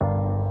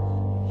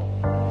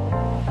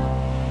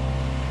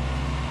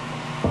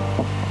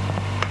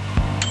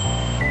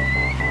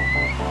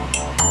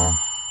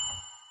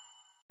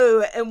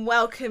Hello and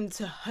welcome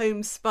to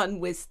Homespun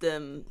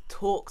Wisdom,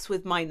 talks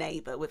with my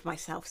neighbour, with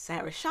myself,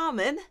 Sarah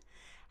Sharman,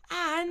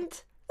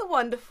 and the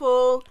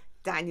wonderful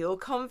Daniel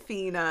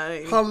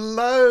Confino.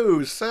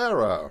 Hello,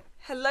 Sarah.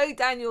 Hello,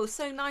 Daniel.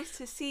 So nice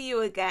to see you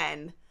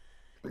again.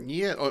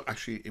 Yeah,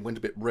 actually, it went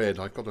a bit red.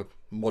 I've got to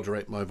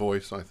moderate my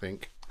voice, I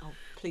think. Oh,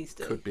 please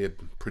do. Could be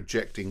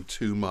projecting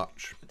too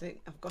much.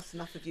 I've got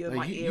enough of you in Now,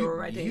 my ear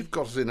already. You've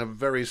got us in a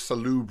very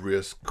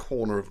salubrious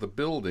corner of the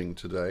building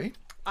today.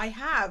 I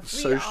have.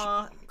 We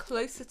are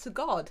closer to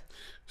God.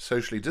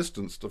 Socially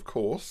distanced, of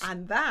course.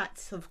 And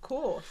that, of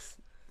course.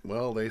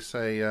 Well, they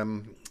say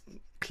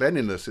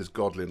cleanliness is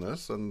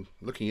godliness, and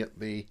looking at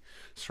the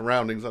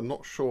surroundings, I'm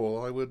not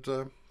sure I would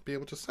be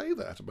able to say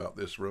that about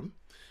this room.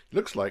 It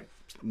looks like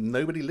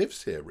nobody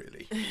lives here,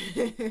 really.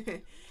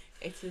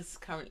 It is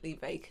currently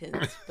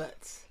vacant,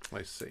 but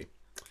I see.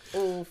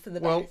 All for the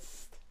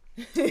best.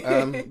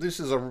 This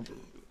is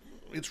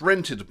it's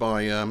rented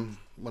by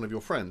one of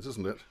your friends,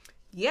 isn't it?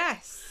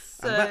 Yes.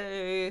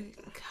 So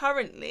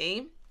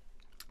currently,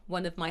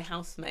 one of my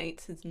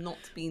housemates has not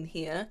been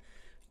here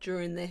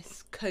during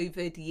this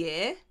COVID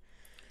year,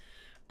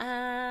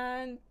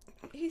 and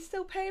he's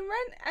still paying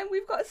rent, and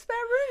we've got a spare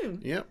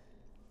room. Yeah.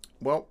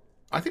 Well,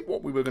 I think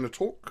what we were going to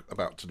talk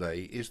about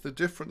today is the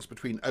difference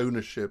between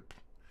ownership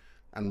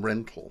and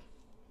rental,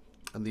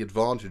 and the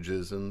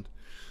advantages and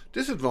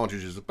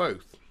disadvantages of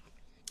both.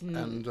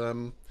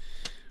 And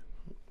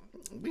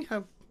we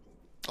have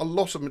a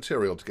lot of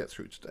material to get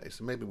through today,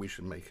 so maybe we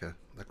should make a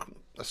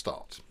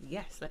start.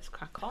 Yes, let's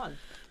crack on.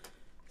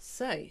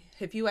 So,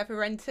 have you ever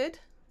rented?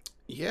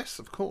 Yes,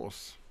 of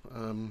course.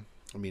 I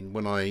mean,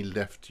 when I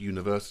left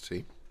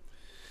university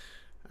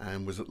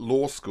and was at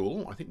law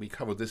school, I think we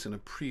covered this in a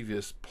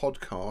previous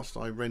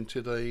podcast, I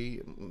rented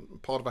a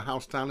part of a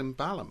house down in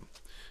Balham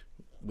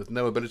with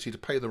no ability to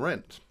pay the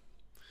rent.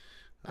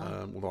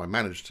 Although I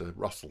managed to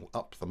rustle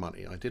up the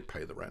money, I did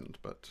pay the rent,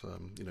 but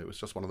it was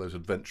just one of those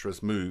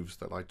adventurous moves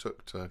that I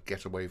took to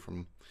get away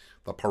from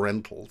the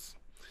parentals.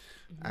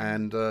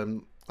 And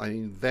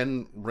I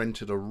then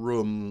rented a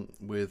room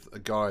with a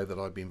guy that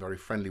I'd been very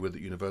friendly with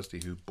at university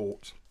who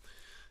bought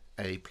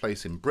a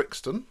place in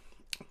Brixton,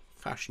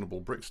 fashionable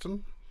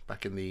Brixton,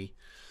 back in the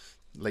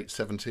late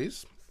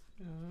 70s.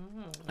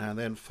 And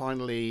then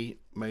finally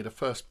made a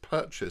first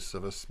purchase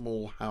of a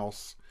small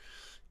house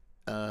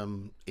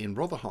in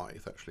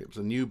Rotherhithe. Actually, it was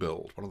a new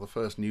build, one of the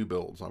first new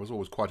builds. I was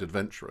always quite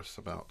adventurous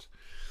about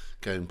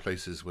going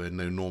places where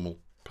no normal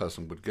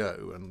person would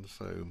go, and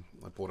so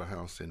I bought a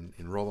house in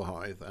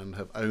Rotherhithe and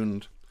have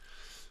owned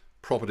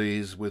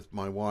properties with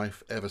my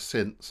wife ever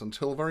since,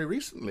 until very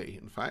recently,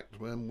 in fact,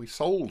 when we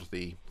sold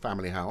the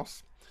family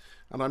house,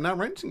 and I'm now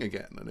renting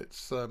again. And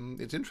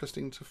it's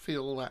interesting to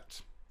feel that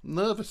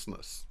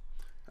nervousness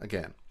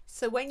again.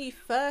 So when you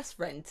first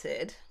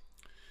rented,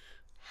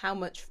 how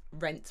much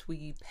rent were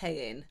you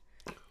paying,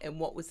 and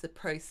what was the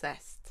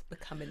process to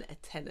becoming a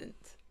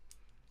tenant?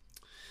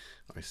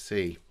 I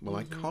see. Well,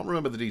 I can't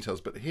remember the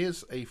details, but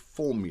here's a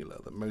formula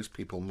that most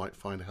people might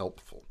find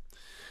helpful.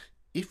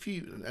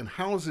 And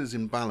houses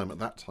in Balham at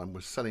that time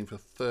were selling for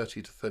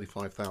 £30,000 to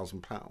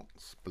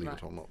 £35,000, believe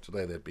it or not.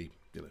 Today there'd be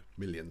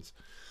millions.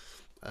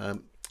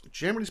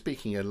 Generally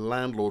speaking, a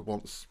landlord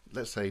wants,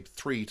 let's say,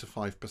 3 to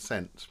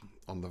 5%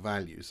 on the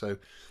value. So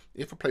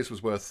if a place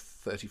was worth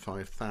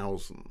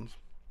 35,000,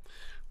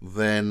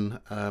 then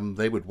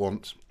they would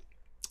want,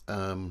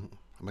 am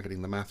I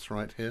getting the maths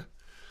right here?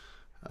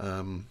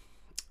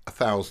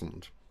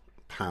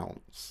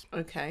 £1,000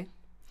 Okay.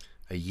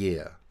 a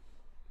year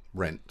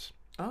rent.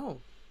 Oh.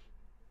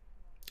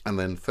 And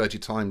then 30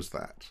 times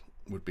that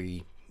would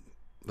be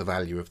the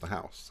value of the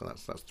house. So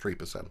that's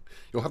 3%.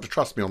 You'll have to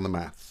trust me on the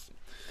maths.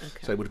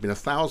 Okay. So it would have been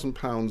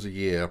 £1,000 a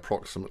year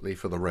approximately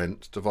for the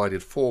rent,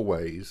 divided 4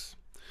 ways.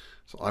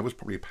 So I was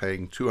probably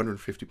paying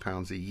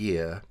 £250 a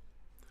year,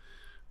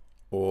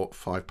 or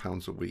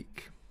 £5 a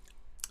week.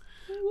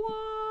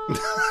 What?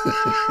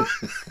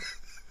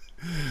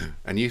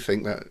 And you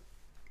think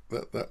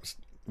that's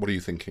what are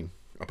you thinking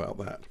about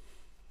that?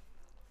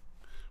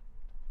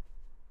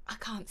 I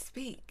can't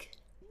speak.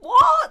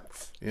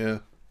 What? Yeah.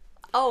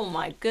 Oh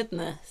my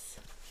goodness.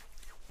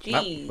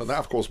 Jeez. But that,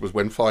 of course, was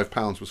when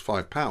 £5 was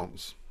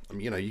 £5. I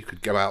mean, you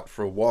could go out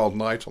for a wild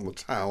night on the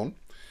town,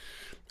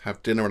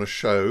 have dinner and a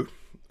show,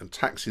 and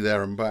taxi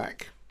there and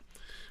back,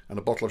 and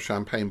a bottle of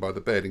champagne by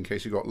the bed in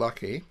case you got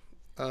lucky.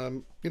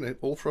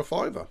 All for a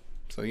 £5.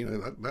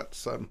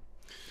 So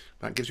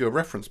that gives you a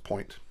reference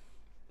point.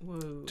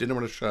 Whoa. Dinner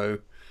and a show,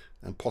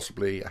 and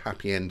possibly a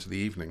happy end to the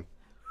evening.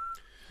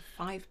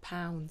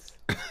 £5.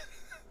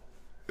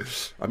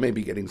 I may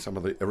be getting some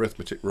of the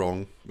arithmetic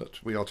wrong,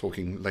 but we are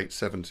talking late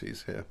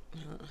 70s here.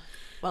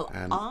 Well,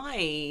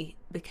 I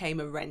became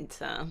a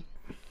renter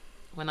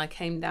when I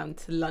came down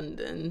to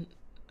London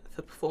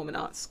for Performing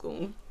Arts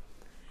School.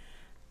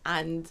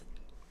 And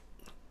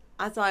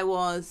as I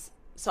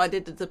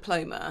did the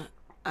diploma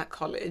at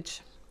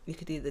college. You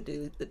could either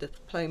do the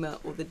diploma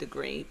or the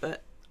degree,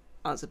 but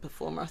as a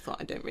performer, I thought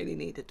I don't really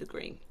need a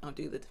degree. I'll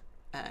do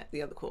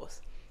the other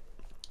course.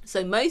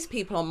 So most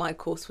people on my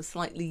course were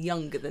slightly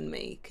younger than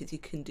me, because you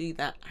can do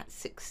that at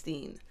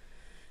 16.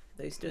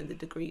 Those doing the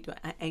degree do it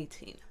at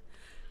 18.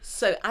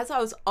 So as I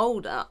was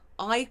older,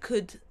 I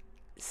could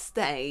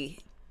stay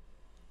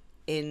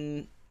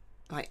in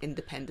like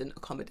independent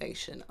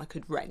accommodation. I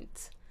could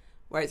rent.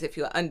 Whereas if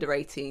you were under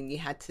 18, you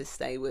had to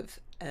stay with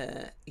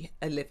a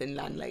live-in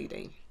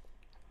landlady.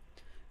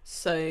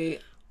 So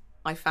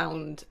I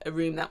found a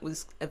room that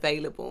was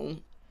available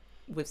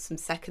with some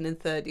second and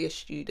third year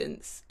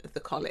students of the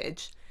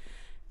college.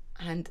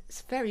 And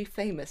it's a very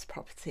famous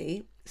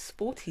property.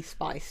 Sporty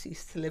Spice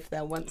used to live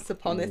there once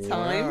upon a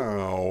time.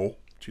 Wow.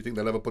 Do you think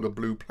they'll ever put a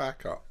blue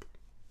plaque up?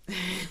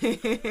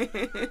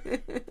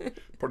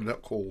 Probably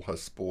not call her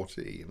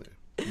Sporty,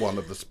 one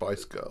of the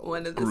Spice Girls.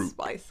 One of the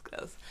Spice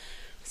Girls.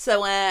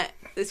 So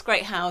this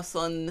great house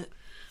on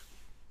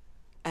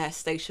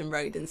Station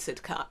Road in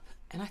Sidcup.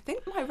 And I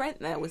think my rent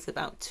there was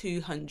about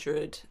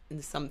 200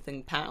 and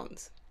something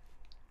pounds.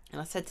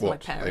 And I said to my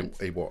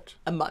parents... A what?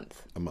 A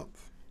month. A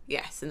month.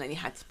 Yes, and then you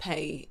had to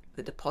pay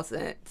the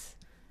deposit,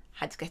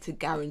 had to get a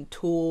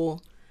guarantor,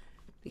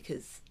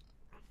 because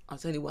I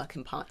was only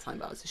working part-time,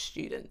 but I was a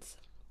student.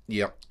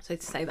 Yep. So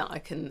to say that I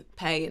can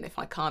pay, and if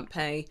I can't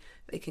pay,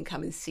 they can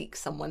come and seek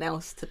someone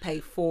else to pay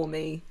for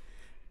me.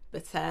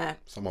 But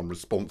someone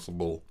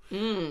responsible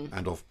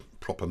and of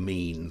proper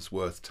means,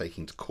 worth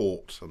taking to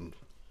court, and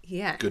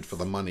good for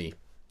the money,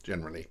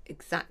 generally.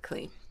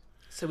 Exactly.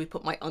 So we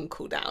put my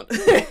uncle down.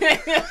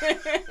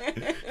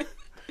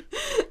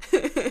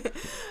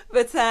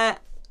 But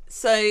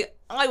so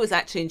I was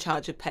actually in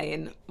charge of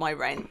paying my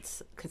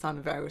rent, because I'm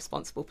a very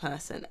responsible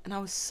person. And I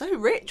was so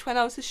rich when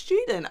I was a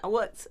student. I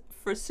worked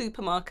for a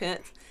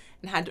supermarket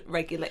and had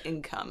regular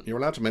income. You're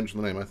allowed to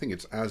mention the name. I think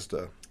it's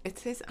Asda.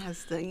 It is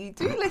Asda. You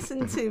do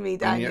listen to me,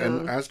 Daniel.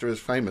 And Asda is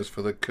famous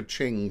for the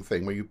ka-ching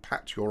thing, where you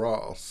pat your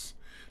arse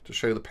to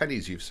show the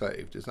pennies you've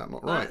saved. Is that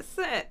not right? That's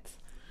it.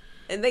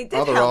 And they did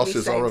Other help me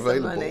asses save are some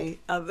available. money.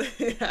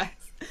 Yes.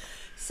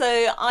 So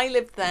I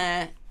lived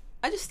there.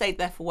 I just stayed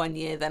there for 1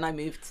 year. Then I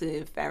moved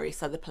to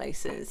various other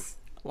places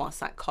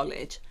whilst at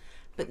college.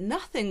 But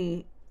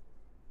nothing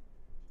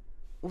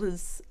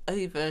was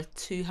over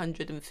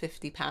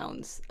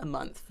 £250 a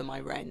month for my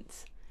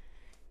rent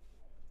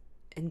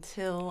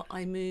until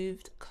I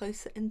moved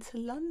closer into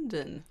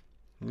London.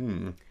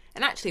 And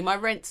actually, my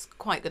rent's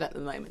quite good at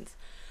the moment.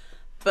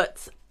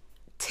 But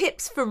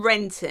tips for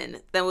renting.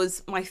 There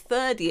was my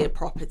third year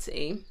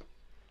property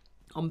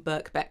on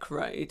Birkbeck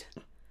Road.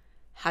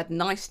 Had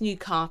nice new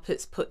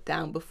carpets put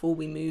down before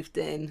we moved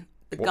in.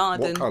 The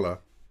garden. What colour?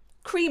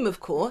 Cream, of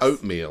course.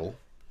 Oatmeal.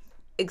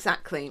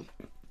 Exactly.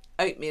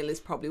 Oatmeal is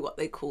probably what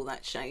they call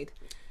that shade.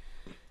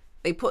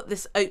 They put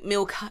this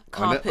oatmeal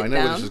carpet down. I know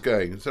where this is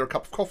going. Is there a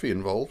cup of coffee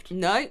involved?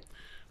 No.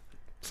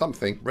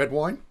 Something. Red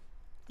wine?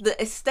 The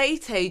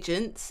estate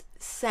agents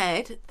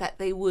said that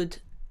they would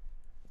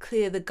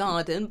clear the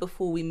garden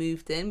before we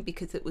moved in,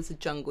 because it was a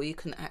jungle. You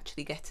couldn't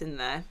actually get in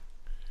there.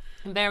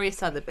 And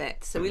various other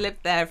bits. So we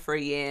lived there for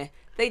a year.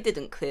 They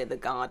didn't clear the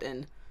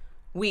garden.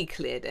 We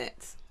cleared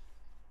it.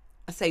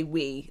 I say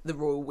we, the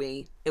royal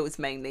we. It was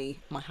mainly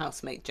my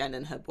housemate Jen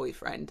and her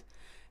boyfriend.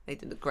 They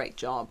did a great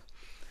job.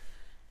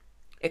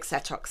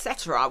 Etc,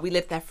 etc. We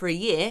lived there for a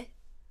year.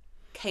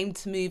 Came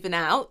to moving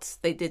out.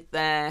 They did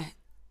their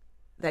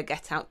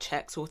get out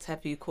checks, or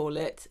whatever you call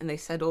it. And they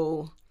said,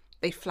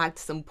 they flagged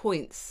some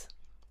points.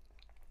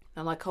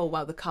 They're like,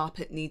 well, the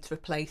carpet needs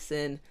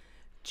replacing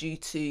due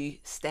to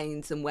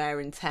stains and wear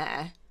and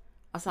tear.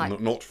 I was like...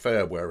 Not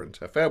fair wear and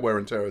tear. Fair wear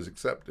and tear is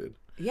accepted.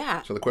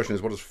 Yeah. So the question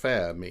is, what does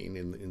fair mean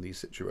in these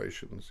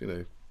situations,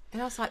 And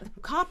I was like, the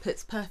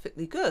carpet's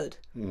perfectly good.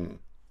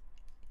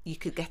 You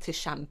could get a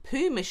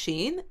shampoo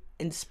machine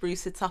and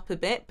spruce it up a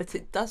bit, but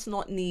it does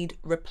not need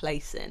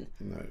replacing.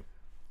 No.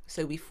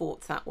 So we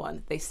fought that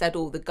one. They said,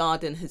 the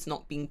garden has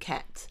not been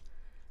kept.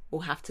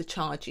 We'll have to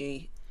charge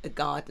you a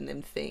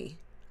gardening fee.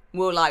 We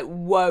were like,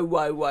 whoa.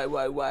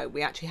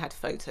 We actually had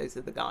photos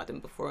of the garden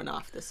before and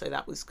after, so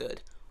that was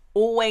good.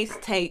 Always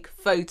take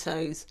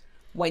photos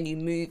when you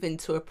move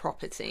into a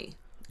property.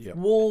 Yep.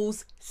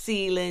 Walls,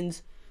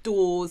 ceilings,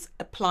 doors,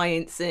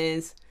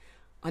 appliances.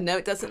 I know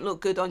it doesn't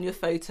look good on your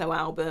photo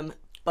album,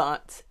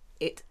 but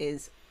it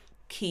is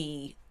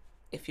key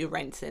if you're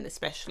renting,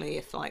 especially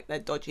if they're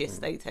dodgy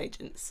estate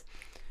agents.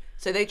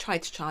 So they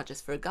tried to charge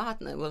us for a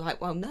garden, and we're like,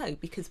 well, no,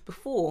 because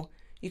before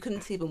you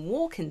couldn't even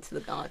walk into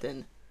the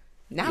garden.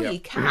 Now you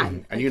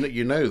can. And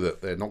you know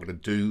that they're not going to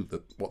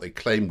do what they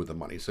claim with the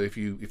money. So if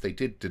they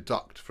did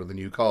deduct for the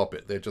new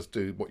carpet, they'd just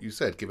do what you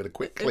said, give it a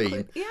quick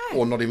clean,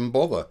 or not even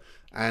bother,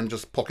 and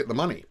just pocket the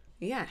money.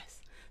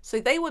 Yes. So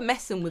they were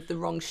messing with the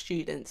wrong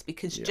students,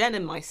 because Jen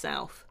and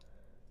myself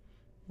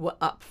were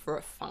up for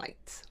a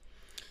fight.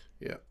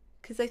 Yeah.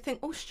 Because they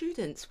think,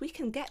 students, we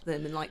can get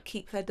them and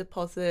keep their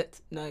deposit.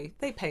 No,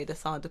 they paid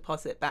us our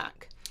deposit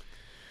back.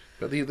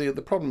 But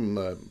the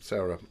problem,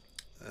 Sarah,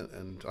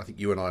 and I think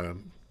you and I are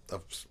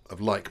of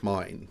like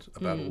mind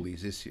about all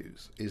these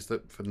issues, is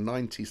that for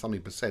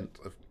 90-something%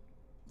 of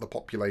the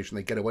population,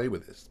 they get away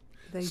with this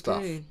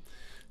stuff. Do.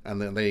 And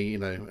then they,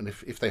 and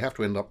if they have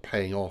to end up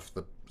paying off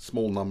the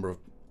small number of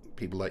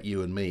people like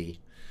you and me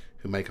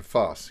who make a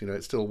fuss,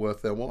 it's still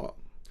worth their while.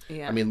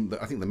 Yeah. I mean,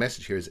 I think the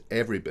message here is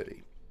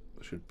everybody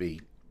should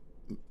be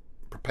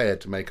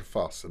prepared to make a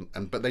fuss,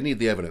 but they need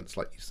the evidence,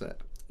 like you said.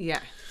 Yeah.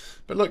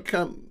 But look,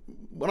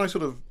 when I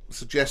sort of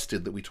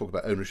suggested that we talk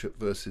about ownership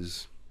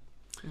versus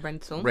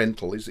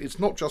rental, it's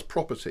not just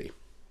property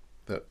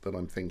that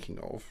I'm thinking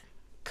of.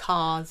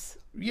 Cars.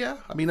 Yeah,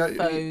 I mean,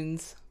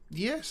 phones.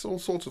 Yes, all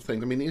sorts of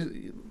things. I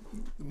mean,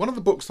 one of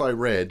the books I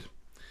read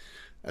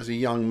as a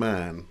young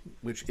man,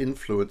 which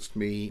influenced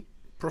me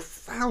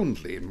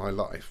profoundly in my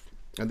life,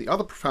 and the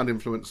other profound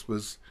influence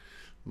was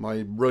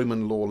my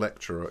Roman law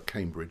lecturer at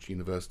Cambridge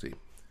University,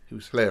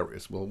 who's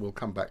hilarious. We'll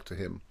come back to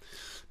him.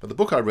 But the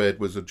book I read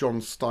was a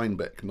John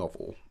Steinbeck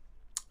novel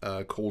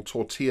called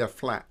Tortilla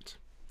Flat.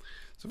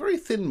 It's a very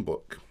thin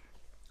book.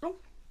 Oh.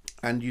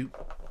 And you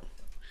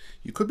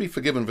could be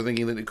forgiven for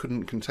thinking that it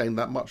couldn't contain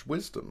that much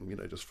wisdom,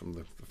 just from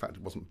the fact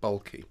it wasn't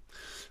bulky.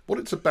 What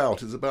it's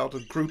about is about a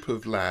group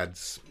of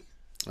lads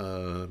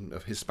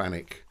of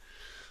Hispanic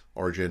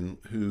origin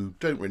who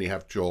don't really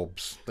have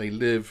jobs. They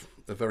live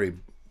a very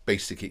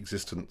basic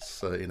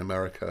existence in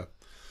America.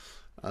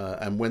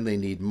 And when they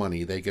need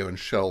money, they go and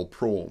shell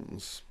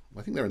prawns.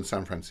 I think they're in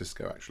San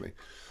Francisco, actually.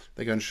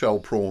 They go and shell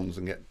prawns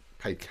and get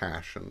paid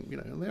cash, and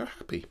and they're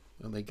happy,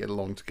 and they get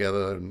along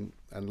together,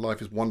 and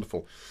life is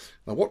wonderful.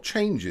 Now, what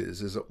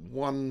changes is at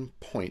one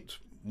point,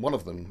 one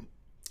of them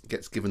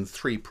gets given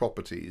 3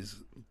 properties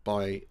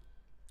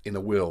in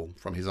a will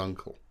from his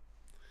uncle,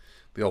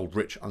 the old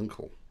rich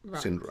uncle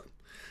syndrome.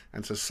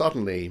 And so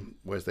suddenly,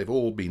 whereas they've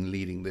all been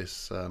leading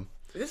this...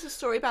 This is a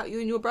story about you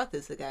and your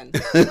brothers again.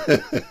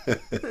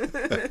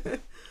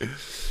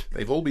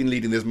 They've all been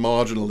leading this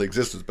marginal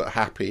existence, but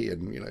happy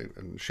and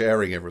and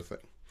sharing everything.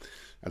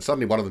 And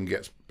suddenly one of them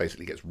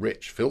basically gets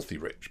rich, filthy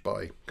rich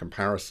by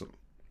comparison,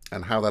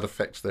 and how that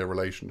affects their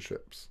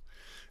relationships,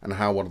 and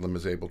how one of them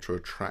is able to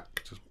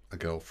attract a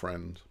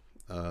girlfriend,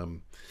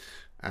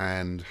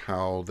 and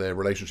how their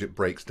relationship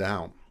breaks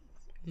down,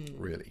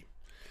 really.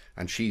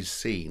 And she's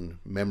seen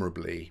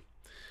memorably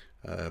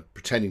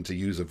pretending to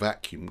use a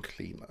vacuum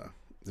cleaner.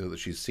 That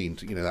she's seen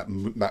to,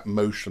 that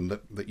motion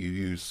that you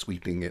use,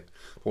 sweeping it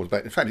forward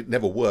back. In fact, it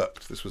never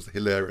worked. This was the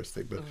hilarious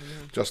thing, but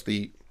just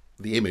the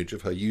image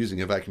of her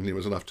using a vacuum cleaner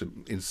was enough to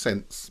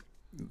incense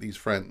these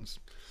friends.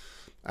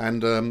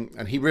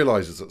 And he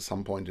realizes at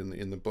some point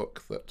in the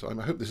book that, I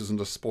hope this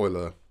isn't a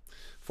spoiler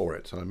for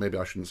it. Maybe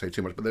I shouldn't say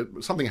too much,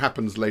 but something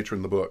happens later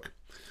in the book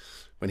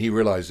when he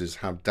realizes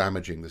how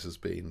damaging this has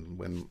been,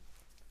 when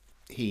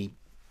he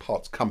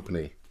parts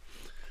company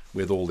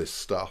with all this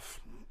stuff,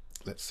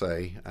 let's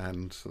say,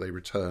 and they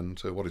return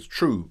to what is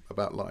true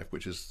about life,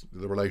 which is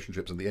the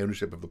relationships and the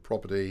ownership of the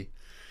property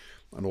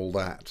and all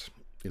that,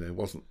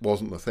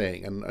 wasn't the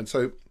thing. And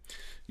so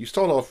you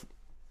start off,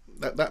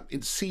 that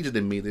it seeded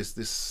in me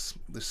this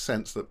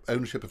sense that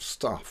ownership of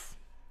stuff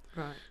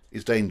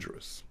is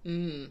dangerous.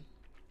 You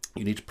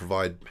need to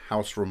provide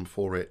house room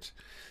for it.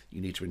 You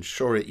need to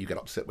insure it. You get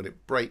upset when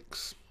it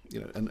breaks.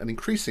 And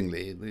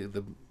increasingly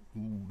the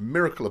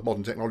miracle of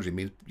modern technology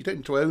means you don't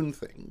need to own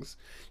things.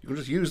 You can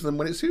just use them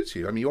when it suits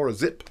you. I mean, you're a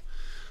Zip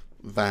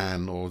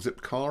van or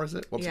Zip car, is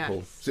it? What's it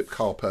called? Zip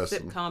car person.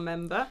 Zip car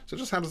member. So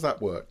just how does that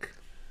work?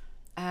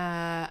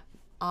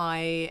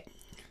 I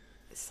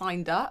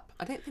signed up.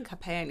 I don't think I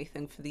pay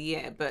anything for the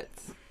year, but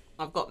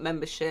I've got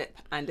membership,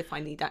 and if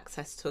I need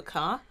access to a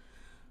car,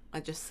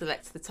 I just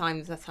select the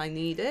times that I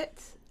need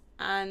it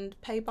and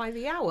pay by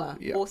the hour.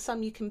 Yeah. Or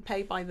some you can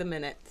pay by the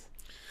minute.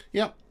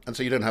 Yeah, and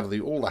so you don't have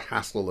all the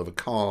hassle of a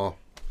car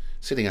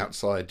sitting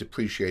outside,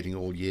 depreciating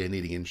all year,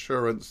 needing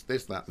insurance,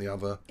 this, that, and the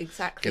other.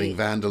 Exactly. Getting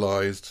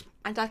vandalised.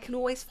 And I can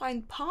always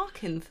find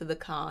parking for the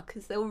car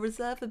because they'll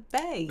reserve a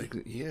bay.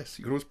 Yes,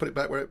 you can always put it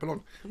back where it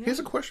belongs. Yeah. Here's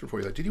a question for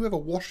you, though. Did you ever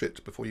wash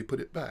it before you put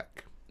it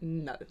back?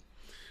 No.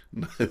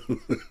 No.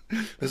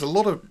 There's a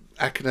lot of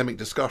academic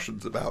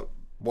discussions about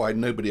why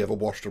nobody ever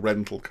washed a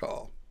rental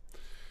car.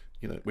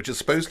 Which is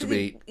supposed to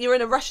be... You're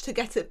in a rush to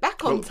get it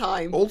back on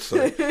time.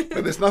 Also,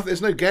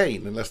 there's no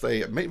gain unless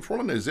they... For all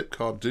I know,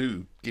 Zipcar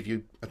do give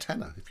you a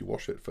tenner if you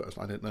wash it first.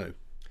 I don't know.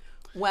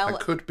 Well, that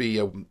could be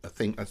a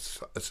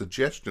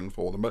suggestion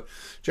for them. But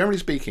generally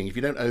speaking, if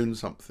you don't own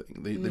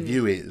something, the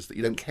view is that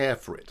you don't care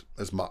for it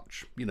as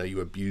much. You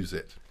abuse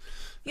it.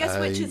 Yes,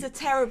 which is a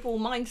terrible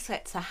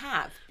mindset to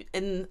have.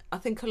 And I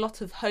think a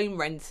lot of home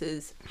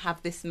renters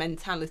have this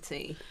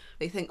mentality.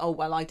 They think, oh,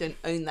 well, I don't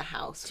own the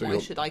house. So why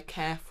should I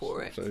care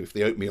for it? So if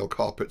the oatmeal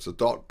carpets are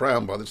dark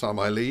brown by the time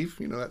I leave,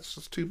 that's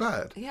just too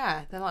bad.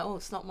 Yeah, they're like, oh,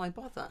 it's not my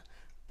bother.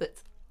 But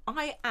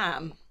I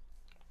am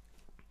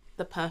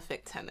the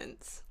perfect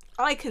tenant.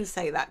 I can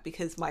say that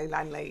because my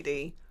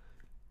landlady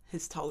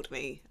has told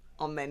me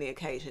on many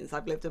occasions.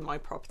 I've lived in my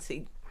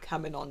property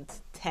coming on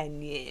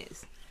 10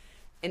 years.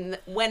 And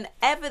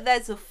whenever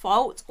there's a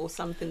fault or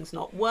something's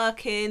not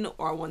working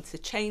or I want to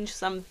change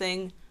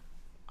something,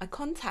 I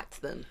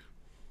contact them.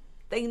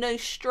 They know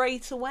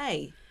straight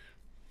away.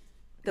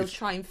 They'll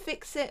try and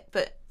fix it,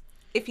 but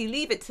if you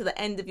leave it to the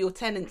end of your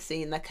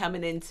tenancy and they're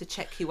coming in to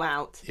check you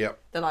out, yep.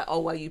 They're like, oh,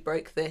 well, you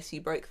broke this,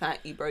 you broke that,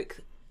 you broke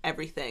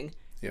everything.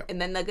 Yeah.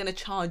 And then they're going to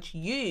charge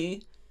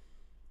you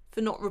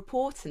for not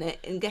reporting it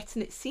and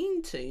getting it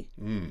seen to.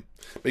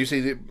 But you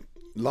see, the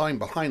line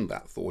behind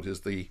that thought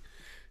is the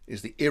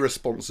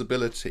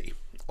irresponsibility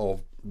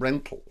of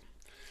rental,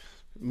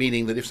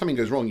 meaning that if something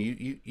goes wrong,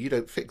 you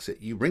don't fix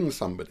it. You ring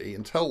somebody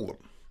and tell them.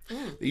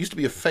 There used to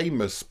be a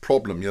famous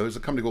problem. There's a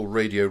company called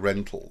Radio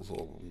Rentals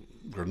or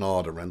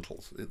Granada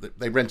Rentals.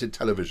 They rented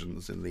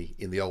televisions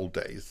in the old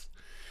days.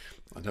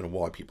 I don't know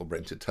why people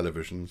rented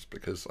televisions,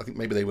 because I think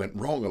maybe they went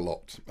wrong a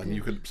lot,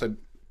 and so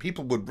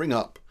people would ring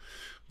up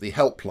the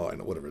helpline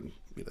or whatever,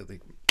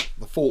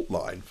 the fault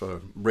line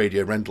for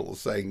Radio Rentals,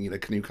 saying,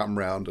 can you come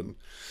round and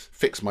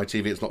fix my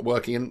TV? It's not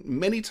working. And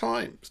many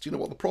times, do you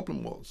know what the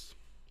problem was?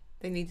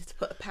 They needed to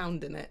put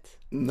 £1 in it.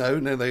 No,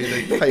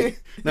 they paid.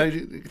 No,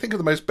 think of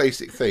the most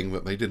basic thing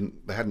that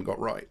they hadn't got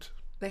right.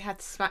 They had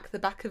to smack the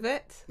back of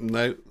it?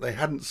 No, they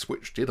hadn't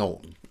switched it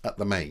on at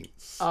the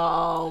mains.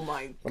 Oh,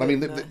 my goodness. But I mean,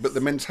 but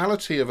the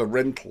mentality of a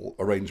rental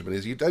arrangement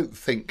is you don't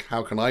think,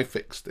 how can I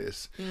fix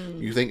this?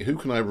 You think, who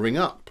can I ring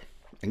up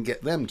and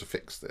get them to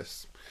fix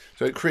this?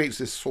 So it creates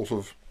this sort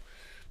of,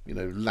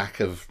 lack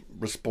of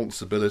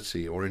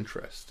responsibility or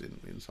interest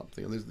in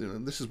something.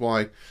 And this is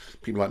why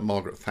people like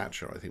Margaret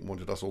Thatcher, I think,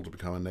 wanted us all to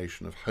become a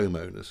nation of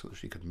homeowners so that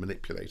she could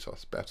manipulate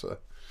us better.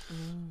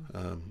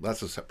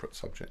 That's a separate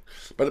subject.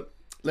 But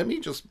let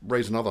me just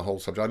raise another whole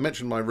subject. I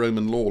mentioned my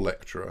Roman law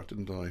lecturer,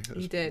 didn't I?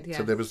 You did, yeah.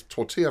 So there was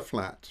Tortilla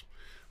Flat,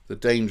 the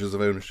dangers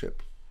of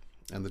ownership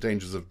and the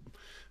dangers of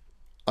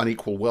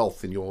unequal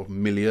wealth in your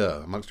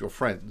milieu, amongst your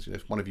friends.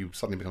 If one of you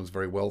suddenly becomes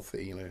very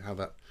wealthy, how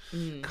that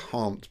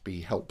can't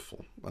be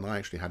helpful. And I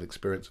actually had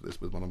experience of this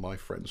with one of my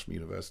friends from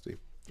university.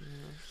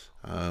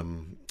 We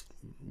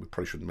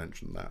probably shouldn't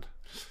mention that.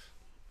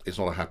 It's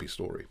not a happy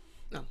story.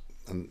 No.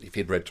 And if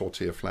he'd read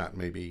Tortilla Flat,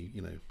 maybe,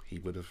 he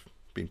would have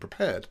been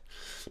prepared.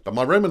 But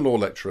my Roman law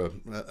lecturer,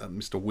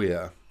 Mr.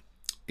 Weir,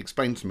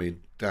 explained to me,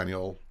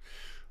 Daniel,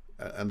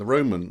 and the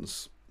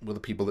Romans were the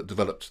people that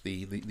developed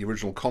the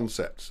original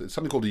concepts. It's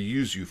something called a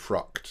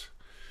usufruct,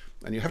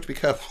 and you have to be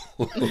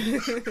careful.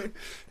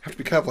 Have to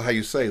be careful how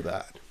you say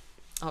that.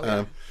 Oh,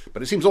 yeah.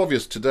 But it seems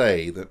obvious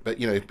today that,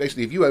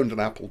 basically, if you owned an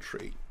apple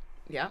tree,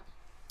 yeah,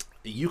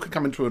 you could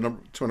come into an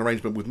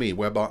arrangement with me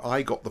whereby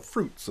I got the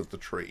fruits of the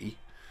tree,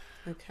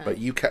 okay, but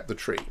you kept the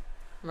tree.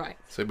 Right.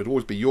 So it would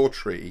always be your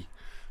tree,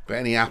 but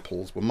any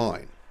apples were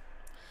mine.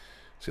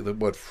 See, the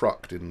word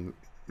fruct in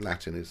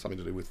Latin is something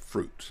to do with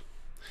fruit.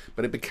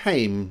 But it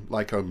became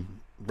like a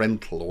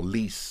rental or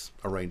lease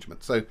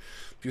arrangement. So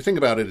if you think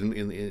about it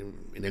in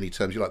any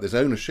terms you like, there's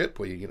ownership,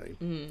 where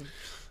in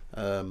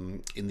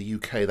the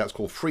UK that's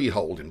called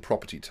freehold in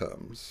property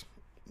terms.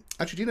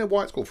 Actually, do you know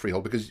why it's called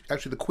freehold? Because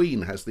actually the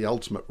Queen has the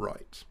ultimate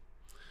right.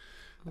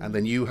 And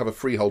then you have a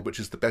freehold, which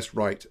is the best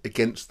right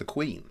against the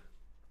Queen.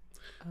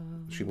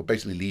 She will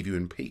basically leave you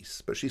in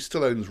peace, but she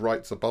still owns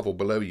rights above or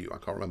below you. I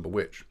can't remember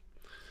which.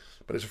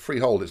 But it's a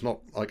freehold. It's not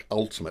like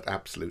ultimate,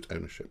 absolute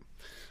ownership.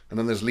 And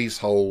then there's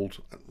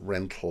leasehold,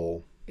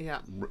 rental,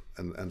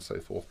 and so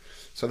forth.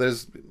 So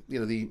there's,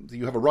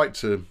 you have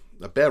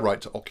a bare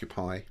right to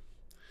occupy,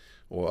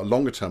 or a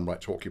longer term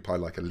right to occupy,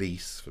 like a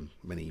lease for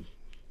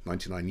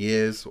 99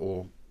 years,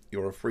 or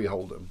you're a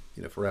freeholder,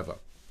 forever.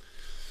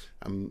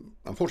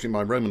 Unfortunately,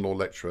 my Roman law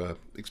lecturer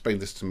explained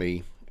this to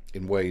me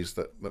in ways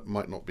that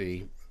might not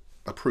be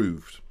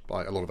approved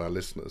by a lot of our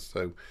listeners.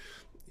 So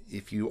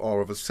if you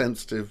are of a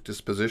sensitive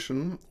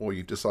disposition, or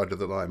you've decided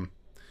that I'm,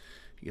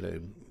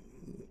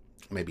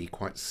 maybe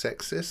quite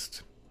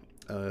sexist,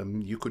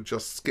 you could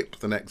just skip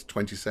the next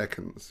 20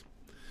 seconds.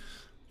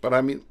 But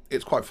I mean,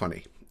 it's quite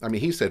funny. I mean,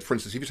 he said, for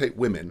instance, if you take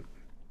women,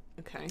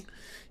 okay,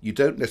 you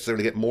don't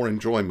necessarily get more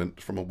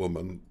enjoyment from a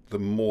woman the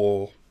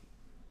more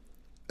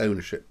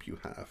ownership you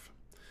have.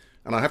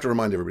 And I have to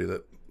remind everybody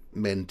that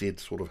men did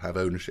sort of have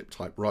ownership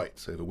type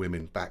rights over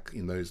women back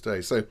in those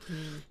days. So,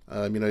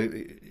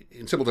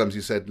 in simple terms,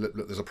 he said, look,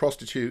 there's a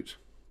prostitute,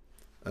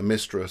 a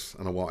mistress,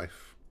 and a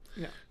wife.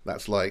 Yeah.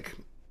 That's like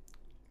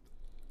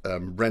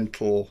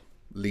rental,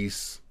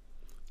 lease,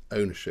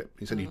 ownership.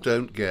 He said you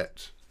don't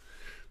get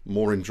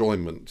more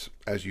enjoyment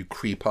as you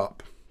creep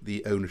up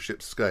the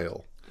ownership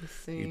scale. I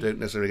see. You don't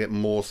necessarily get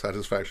more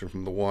satisfaction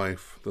from the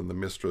wife than the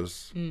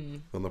mistress,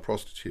 than the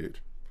prostitute.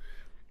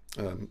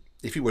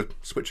 If you were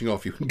switching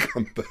off, you can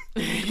come back.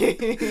 You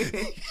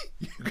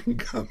can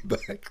come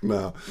back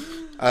now.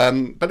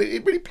 But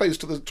it really plays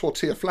to the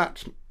Tortilla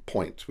Flat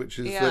point, which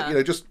is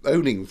that, just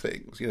owning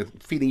things,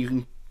 feeling you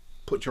can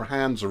put your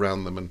hands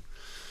around them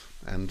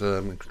and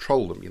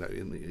control them,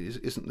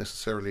 isn't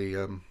necessarily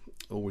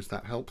always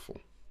that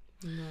helpful.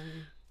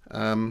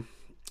 No.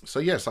 So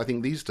yes, I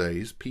think these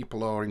days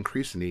people are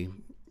increasingly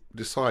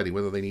deciding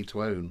whether they need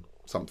to own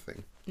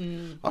something.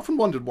 I often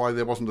wondered why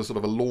there wasn't a sort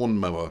of a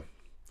lawnmower,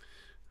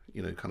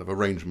 kind of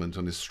arrangement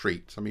on his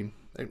street. I mean,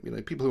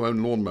 people who own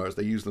lawnmowers,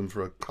 they use them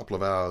for a couple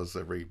of hours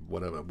every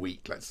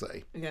week, let's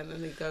say. Yeah, and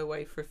then they go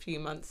away for a few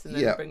months and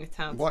then bring it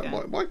out again.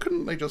 Why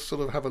couldn't they just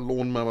sort of have a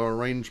lawnmower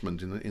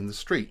arrangement in the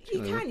street?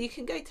 You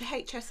can go to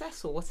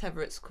HSS or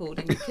whatever it's called,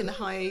 and you can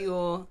hire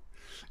your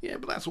Yeah,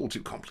 but that's all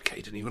too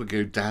complicated. You've got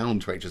to go down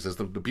to HSS.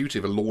 The beauty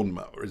of a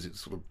lawnmower is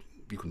it's sort of,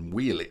 you can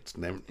wheel it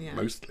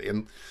mostly.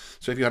 And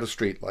so if you had a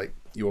street like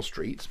your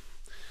street,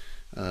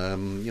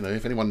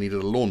 if anyone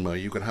needed a lawnmower,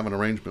 you could have an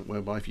arrangement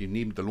whereby if you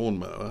need the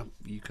lawnmower,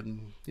 you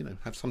can,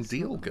 have some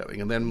deal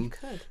going. And then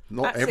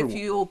not everyone. If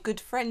you're good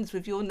friends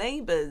with your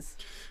neighbours.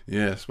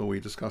 Yes, well, we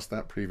discussed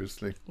that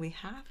previously. We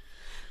have.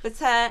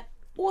 But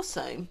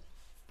also,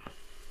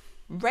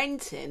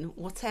 renting,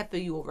 whatever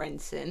you're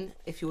renting,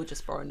 if you're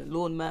just borrowing a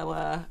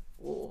lawnmower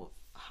or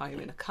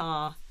hiring a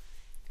car,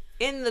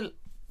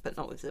 but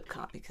not with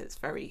Zipcar because it's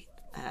very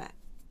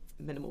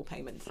minimal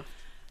payments,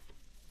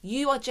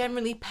 you are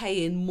generally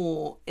paying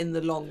more in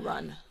the long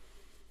run.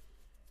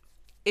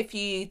 If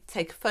you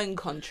take a phone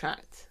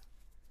contract's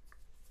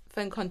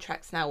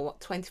now,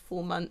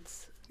 24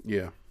 months?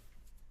 Yeah.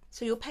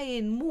 So you're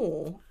paying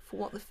more for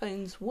what the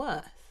phone's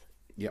worth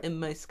in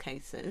most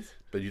cases.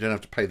 But you don't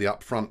have to pay the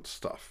upfront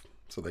stuff.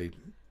 So they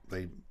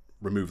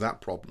remove that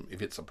problem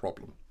if it's a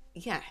problem.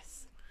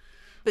 Yes.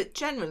 But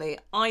generally,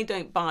 I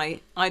don't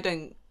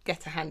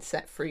get a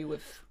handset free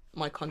with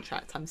my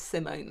contract. I'm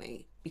SIM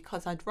only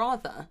because I'd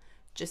rather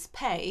just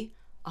pay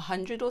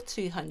 £100 or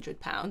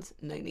 £200,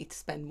 no need to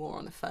spend more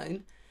on a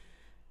phone,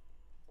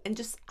 and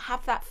just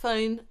have that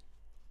phone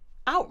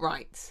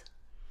outright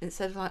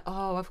instead of like,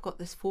 oh, I've got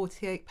this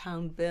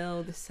 £48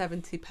 bill, this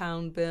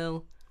 £70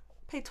 bill,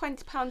 pay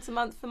 £20 a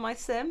month for my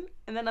SIM,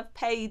 and then I've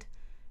paid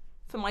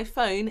for my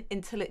phone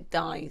until it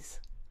dies.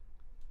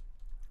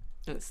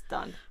 And it's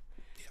done.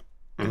 Yep.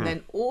 And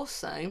then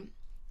also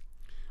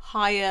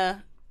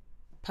hire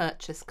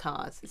purchase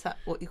cars. Is that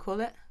what you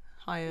call it?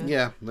 Hire?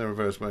 Yeah, there are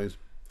various ways.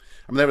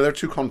 I mean, there are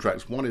two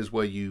contracts. One is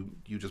where you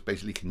just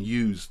basically can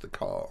use the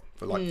car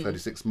for like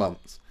 36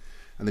 months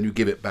and then you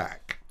give it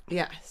back.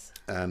 Yes.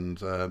 And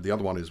the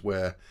other one is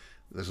where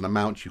there's an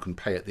amount you can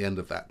pay at the end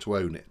of that to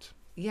own it.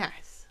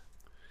 Yes.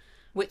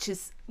 Which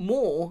is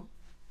more.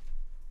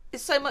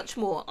 It's so much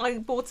more. I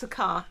bought a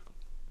car,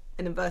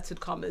 in inverted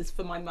commas,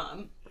 for my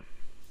mum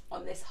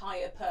on this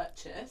hire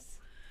purchase.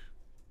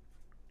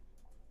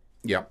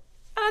 Yeah. And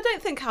I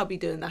don't think I'll be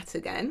doing that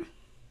again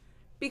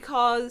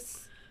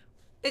because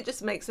it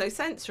just makes no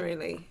sense,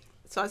 really.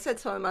 So I said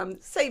to my mum,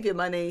 save your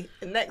money,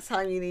 and next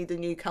time you need a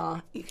new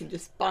car, you can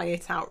just buy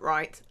it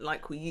outright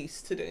like we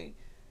used to do.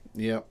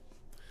 Yeah.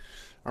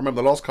 I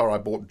remember the last car I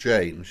bought,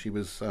 Jane, she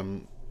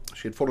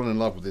had fallen in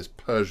love with this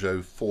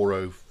Peugeot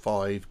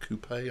 405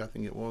 coupe, I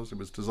think it was. It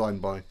was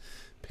designed by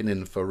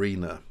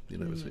Pininfarina.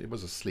 It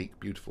was a sleek,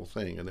 beautiful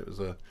thing, and it was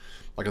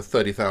like a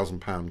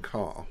 £30,000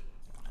 car.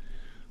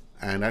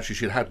 And actually,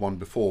 she'd had one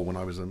before when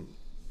I was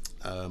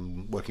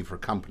working for a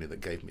company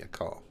that gave me a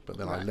car, but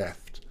then I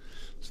left,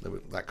 so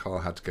that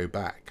car had to go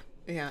back.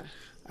 Yeah.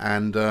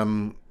 And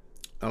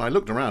I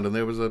looked around, and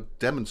there was a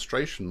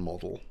demonstration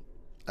model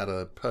at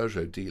a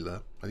Peugeot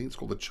dealer. I think it's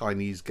called the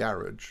Chinese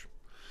Garage,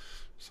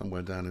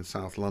 somewhere down in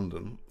South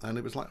London, and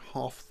it was like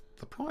half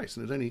the price,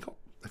 and it only got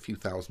a few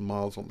thousand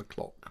miles on the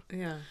clock.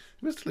 Yeah.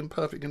 It was still in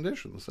perfect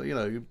condition,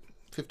 so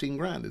 15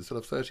 grand instead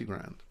of 30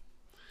 grand.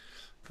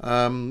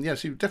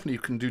 So you definitely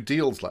can do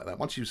deals like that.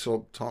 Once you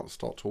start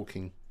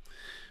talking,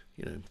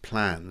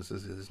 plans,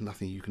 there's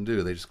nothing you can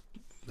do. They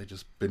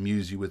just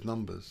bemuse you with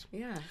numbers.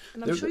 Yeah,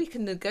 and I'm sure you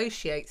can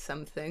negotiate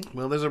something.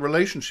 Well, there's a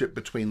relationship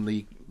between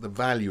the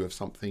value of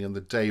something and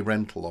the day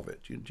rental of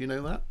it. Do you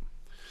know that?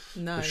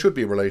 No. There should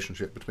be a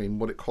relationship between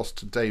what it costs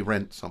to day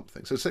rent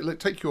something. So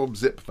take your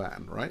Zip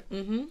van, right?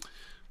 Mm-hmm.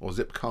 Or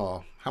Zip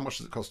car. How much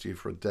does it cost you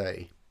for a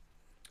day?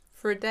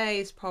 For a day,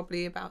 it's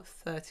probably about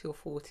 £30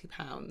 or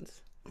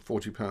 £40.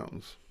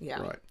 £40.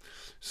 Yeah. Right.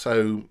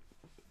 So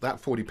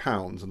that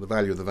 £40 and the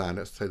value of the van,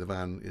 let's say the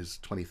van is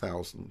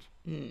 20,000.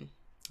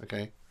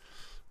 Okay.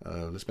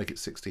 Let's make it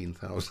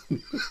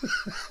 16,000.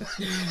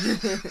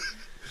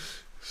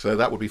 So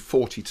that would be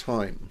 40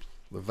 times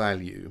the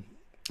value.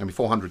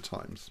 400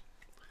 times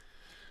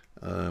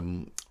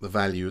the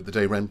value of the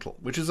day rental,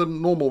 which is a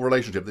normal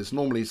relationship. It's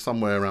normally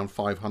somewhere around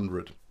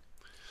 500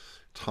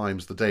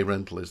 times the day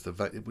rental is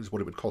what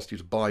it would cost you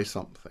to buy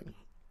something.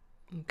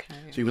 Okay.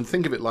 So you can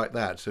think of it like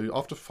that. So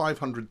after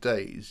 500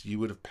 days, you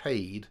would have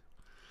paid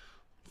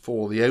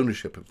for the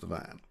ownership of the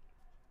van.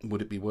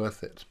 Would it be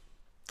worth it?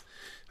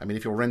 I mean,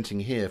 if you're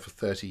renting here for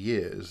 30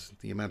 years,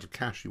 the amount of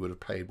cash you would have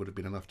paid would have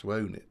been enough to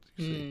own it,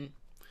 you see.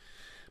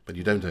 But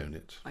you don't own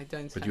it. I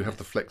don't. But you have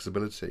the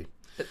flexibility.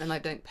 But then I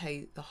don't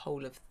pay the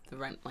whole of the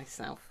rent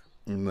myself.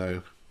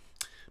 No.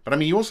 But I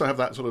mean, you also have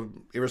that sort of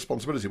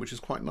irresponsibility, which is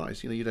quite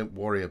nice. You don't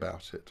worry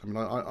about it. I mean,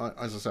 I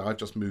as I say, I've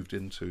just moved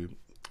into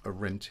a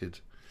rented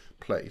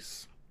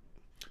place.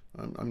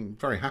 I'm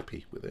very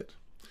happy with it.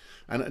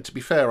 And to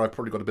be fair, I've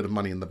probably got a bit of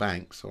money in the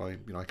bank, so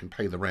I can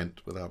pay the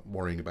rent without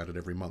worrying about it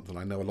every month. And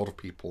I know a lot of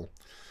people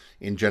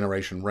in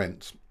generation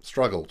rent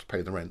struggle to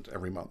pay the rent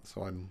every month.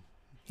 So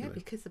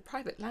because the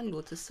private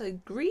landlords are so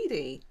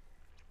greedy.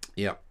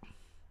 Yeah.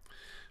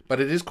 But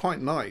it is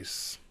quite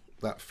nice,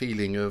 that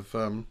feeling of,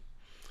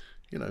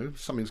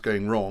 something's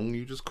going wrong,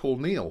 you just call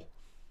Neil.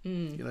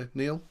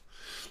 Neil.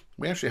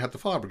 We actually had the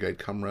fire brigade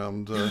come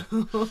round.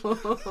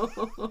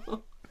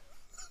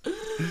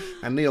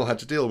 And Neil had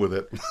to deal with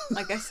it.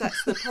 I guess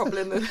that's the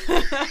problem of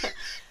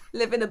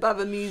living above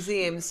a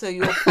museum, so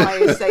your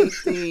fire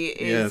safety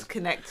is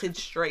connected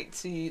straight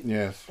to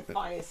the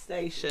fire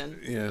station.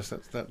 Yes,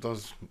 that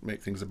does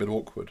make things a bit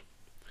awkward.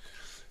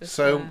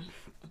 So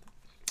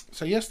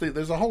yes,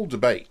 there's a whole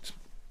debate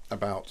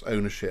about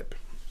ownership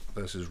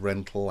versus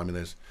rental. I mean,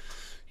 there's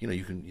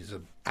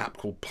an app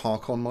called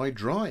Park on My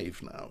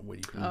Drive now, where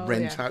you can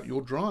rent out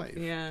your drive.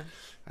 Yeah.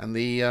 And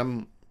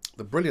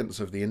the brilliance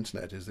of the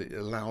internet is that it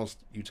allows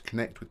you to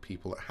connect with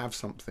people that have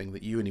something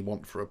that you only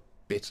want for a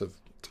bit of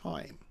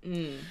time.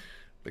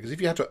 Because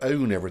if you had to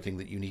own everything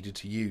that you needed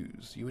to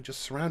use, you would just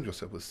surround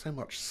yourself with so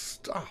much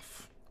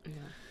stuff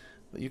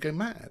that you go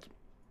mad.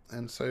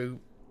 And so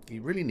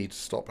you really need to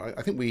stop.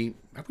 I think we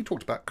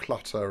talked about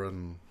clutter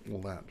and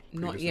all that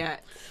previously? Not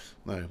yet.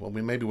 No. Well,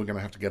 maybe we're going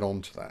to have to get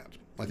on to that.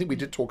 I think we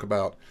did talk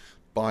about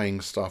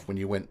buying stuff when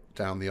you went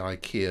down the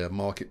IKEA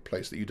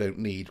marketplace that you don't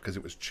need because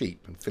it was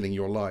cheap, and filling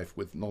your life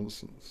with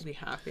nonsense. We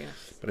have,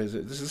 yes. But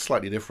this is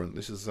slightly different.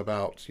 This is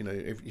about,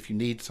 if you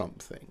need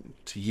something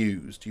to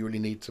use, do you really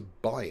need to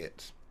buy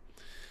it?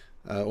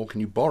 Or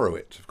can you borrow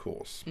it, of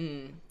course?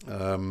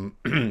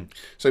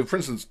 So, for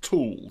instance,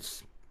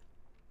 tools.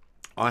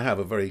 I have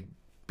a very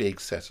big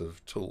set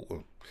of tools.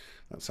 Oh,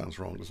 that sounds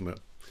wrong, doesn't it?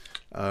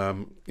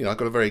 I've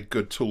got a very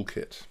good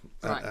toolkit.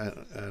 Right.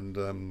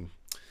 And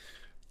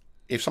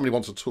if somebody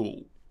wants a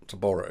tool to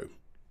borrow,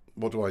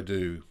 what do I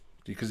do?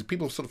 Because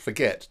people sort of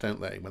forget, don't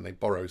they, when they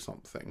borrow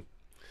something,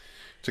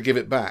 to give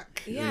it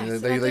back.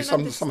 Yes, they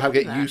somehow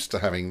get used to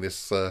having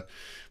this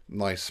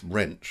nice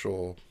wrench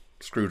or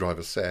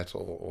screwdriver set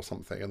or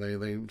something, and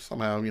they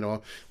somehow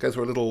go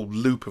through a little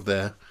loop of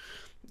their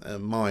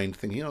mind,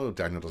 thinking, "Oh,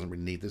 Daniel doesn't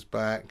really need this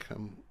back."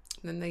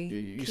 Then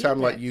you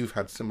sound like you've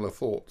had similar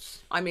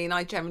thoughts. I mean,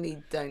 I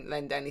generally don't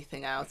lend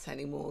anything out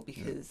anymore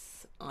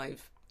because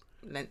I've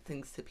lent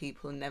things to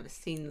people and never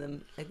seen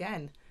them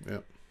again. Yeah.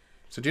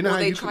 So do you know or how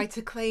they you try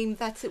to claim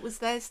that it was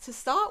theirs to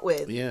start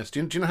with? Yes.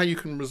 Do you know how you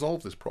can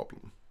resolve this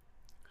problem?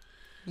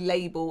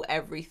 Label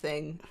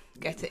everything,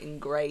 get it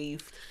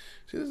engraved,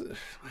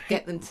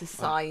 get them to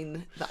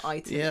sign the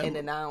item in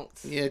and out.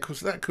 Yeah,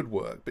 because that could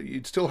work, but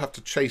you'd still have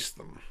to chase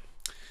them.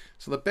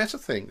 So the better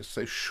thing is to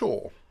say,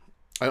 sure.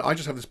 I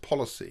just have this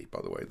policy, by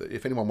the way, that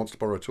if anyone wants to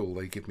borrow a tool,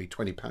 they give me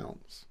 £20.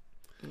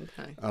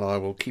 Okay. And I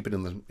will keep it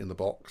in the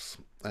box.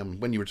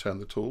 And when you return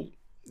the tool,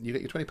 you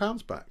get your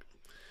 £20 back.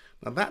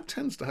 Now that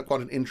tends to have quite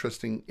an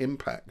interesting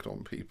impact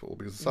on people,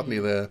 because suddenly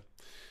they're,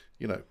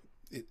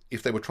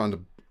 if they were trying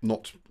to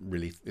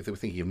if they were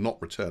thinking of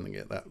not returning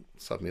it, that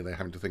suddenly they're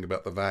having to think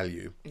about the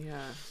value. Yeah.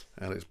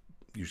 And it's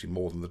usually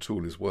more than the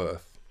tool is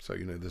worth. So,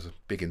 there's a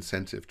big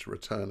incentive to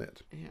return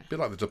it. Yeah. A bit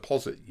like the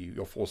deposit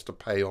you're forced to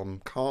pay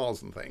on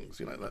cars and things,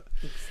 that.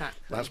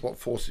 Exactly. That's what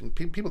forcing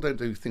people don't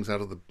do things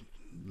out of the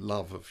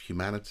love of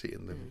humanity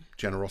and the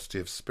generosity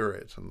of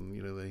spirit,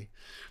 and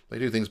they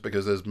do things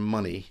because there's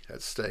money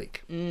at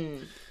stake.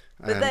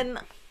 But then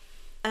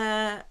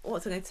what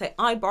was I going to say?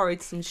 I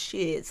borrowed some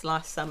shears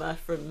last summer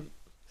from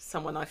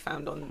someone I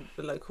found on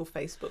the local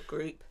Facebook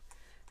group,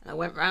 and I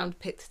went round,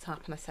 picked it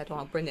up, and I said,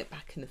 I'll bring it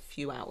back in a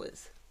few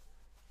hours,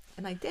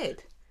 and I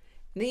did.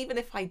 And even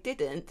if I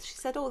didn't, she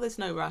said, there's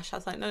no rush. I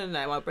was like, no,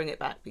 I'll bring it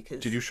back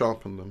because... Did you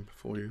sharpen them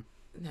before you...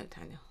 No,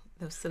 Daniel,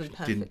 they were still in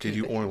perfect Did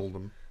you oil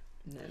them?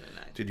 No.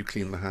 Did you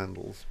clean the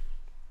handles?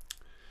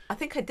 I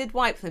think I did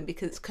wipe them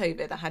because it's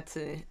COVID. I had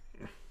to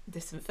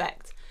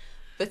disinfect.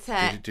 But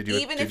did you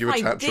even if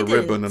attach a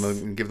ribbon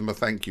and give them a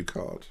thank you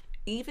card?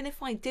 Even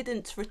if I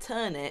didn't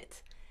return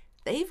it,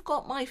 they've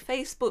got my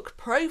Facebook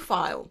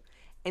profile,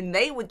 and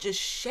they would just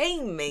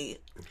shame me.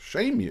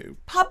 Shame you?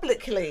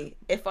 Publicly,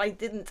 if I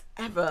didn't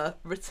ever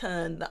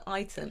return the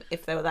item,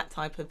 if they were that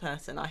type of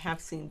person. I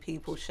have seen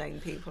people shame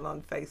people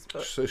on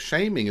Facebook. So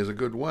shaming is a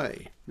good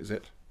way, is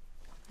it?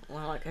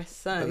 Well, I guess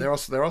so. But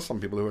there are some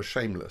people who are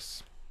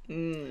shameless.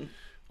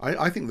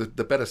 I think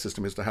the better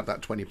system is to have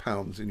that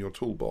 £20 in your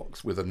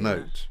toolbox with a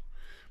note,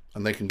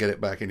 and they can get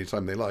it back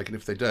anytime they like. And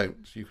if they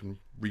don't, you can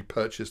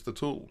repurchase the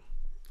tool.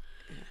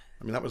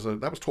 I mean, that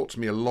was taught to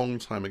me a long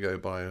time ago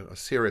by a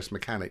serious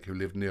mechanic who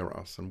lived near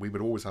us, and we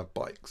would always have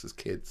bikes as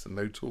kids and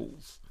no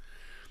tools,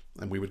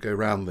 and we would go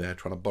around there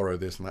trying to borrow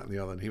this and that and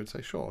the other, and he would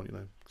say, "Sure,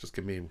 just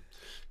give me."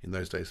 In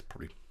those days,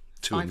 probably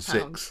 2 and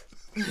 6.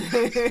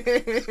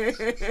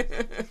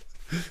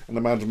 An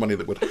amount of money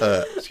that would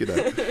hurt,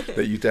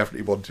 that you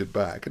definitely wanted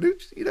back, and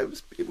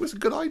it was a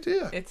good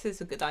idea. It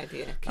is a good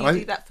idea. Can you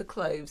do that for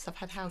clothes? I've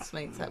had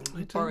housemates that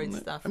borrowed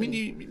stuff. I mean,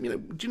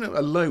 do you know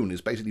a loan is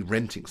basically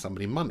renting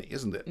somebody money,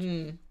 isn't it?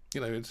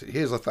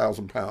 Here's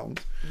 £1,000.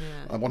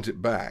 I want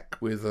it back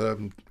with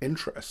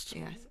interest.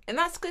 Yes, and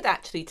that's good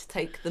actually to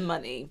take the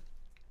money,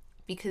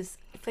 because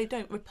if they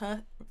don't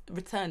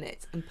return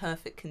it in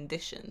perfect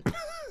condition.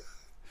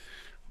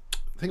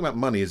 The thing about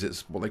money is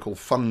it's what they call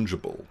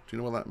fungible. Do you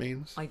know what that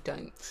means? I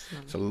don't.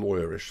 No. It's a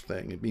lawyerish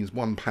thing. It means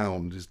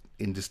 £1 is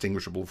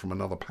indistinguishable from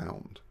another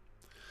pound.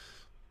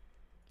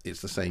 It's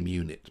the same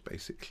unit,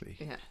 basically.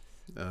 Yeah.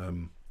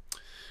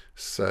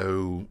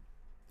 So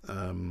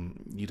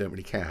you don't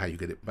really care how you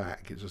get it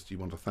back. It's just you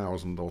want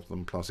 1,000 of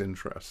them plus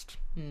interest.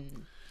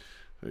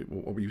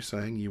 What were you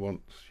saying? You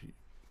want...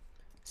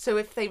 So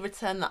if they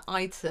return the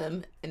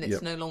item and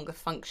it's no longer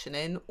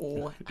functioning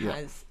or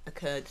has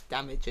occurred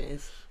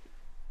damages,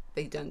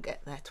 they don't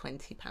get their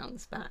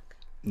 £20 back.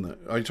 No.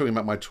 Are you talking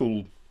about my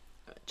tool?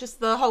 Just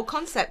the whole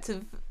concept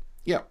of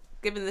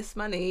giving this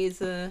money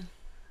is a...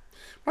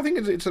 I think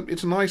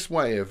it's a nice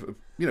way of,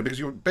 because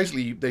you're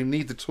basically, they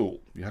need the tool.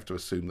 You have to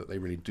assume that they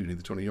really do need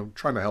the tool, and you're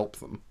trying to help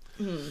them.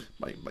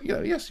 But,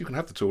 yes, you can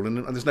have the tool,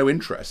 and there's no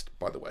interest,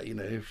 by the way.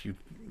 If you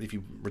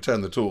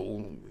return the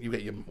tool, you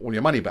get all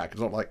your money back.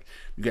 It's not like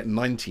you get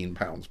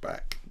 £19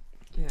 back.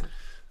 Yeah.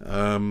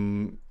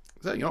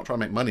 So you're not trying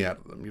to make money out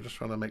of them. You're just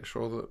trying to make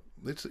sure that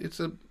it's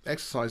an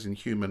exercise in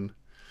human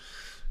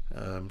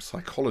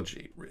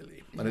psychology,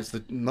 really. And it's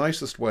the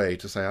nicest way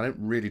to say, I don't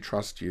really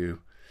trust you.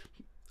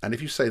 And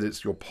if you say that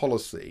it's your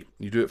policy,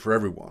 you do it for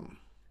everyone.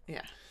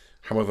 Yeah.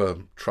 However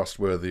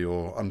trustworthy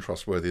or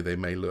untrustworthy they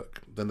may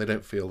look, then they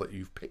don't feel that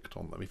you've picked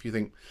on them. If you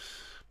think,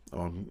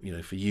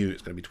 for you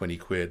it's going to be 20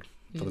 quid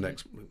for the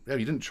next... No,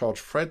 you didn't charge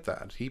Fred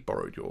that. He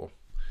borrowed your,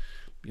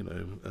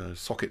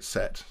 socket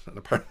set. And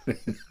apparently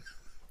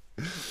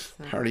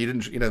you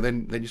didn't,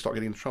 then you start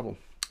getting into trouble.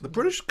 The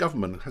British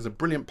government has a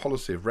brilliant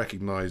policy of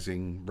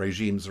recognising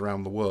regimes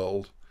around the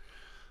world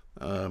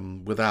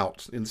in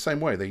the same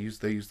way they use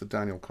the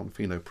Daniel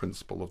Confino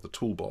principle of the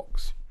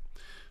toolbox.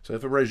 So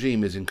if a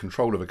regime is in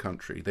control of a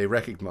country, they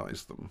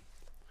recognise them.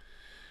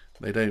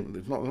 They're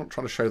not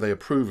trying to show they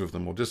approve of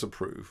them or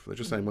disapprove. They're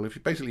just saying, well, if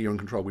you're in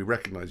control, we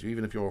recognise you.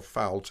 Even if you're a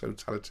foul,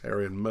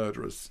 totalitarian,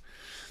 murderous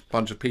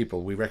bunch of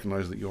people, we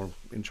recognise that you're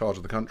in charge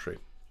of the country.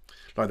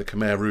 Like the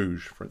Khmer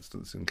Rouge, for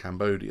instance, in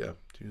Cambodia.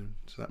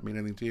 Does that mean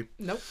anything to you?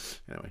 Nope.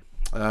 Anyway,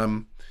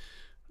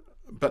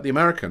 but the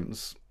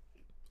Americans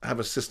have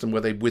a system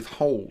where they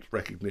withhold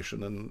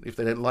recognition, and if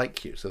they don't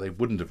like you, so they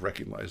wouldn't have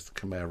recognised the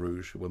Khmer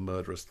Rouge, who were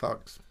murderous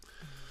thugs.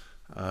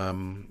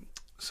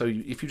 So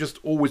if you just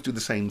always do the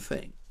same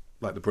thing,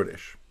 like the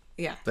British,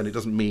 then it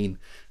doesn't mean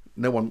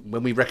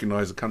when we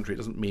recognise a country, it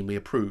doesn't mean we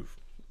approve,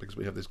 because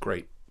we have this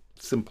great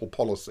simple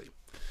policy.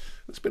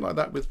 It's a bit like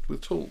that with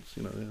tools.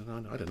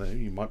 I don't know.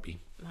 You might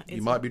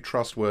be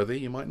trustworthy,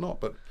 you might not,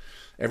 but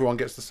everyone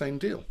gets the same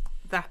deal.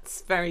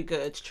 That's very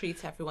good.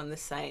 Treat everyone the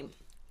same.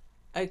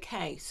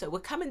 Okay, so we're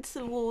coming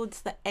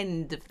towards the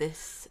end of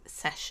this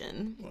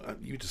session. Well,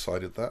 you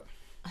decided that.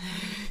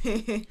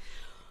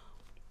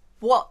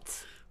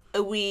 What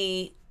are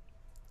we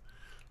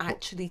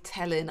actually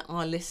telling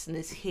our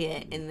listeners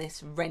here in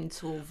this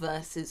rental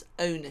versus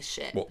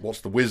ownership?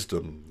 What's the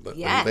wisdom that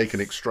they can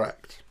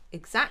extract?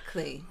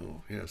 Exactly.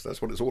 Oh, yes,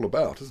 that's what it's all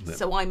about, isn't it?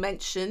 So I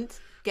mentioned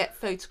get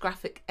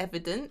photographic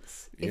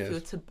evidence if you're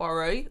to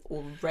borrow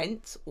or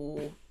rent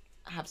or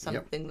have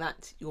something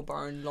that you're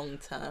borrowing long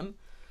term.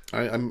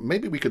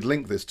 Maybe we could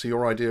link this to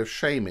your idea of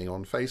shaming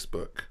on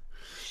Facebook.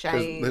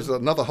 Shame. There's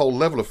another whole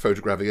level of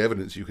photographic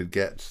evidence you could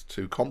get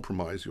to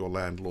compromise your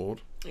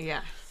landlord.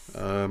 Yes.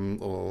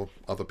 Or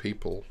other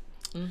people.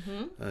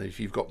 If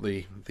you've got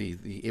the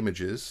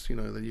images,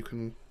 then you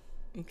can.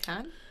 You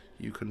can.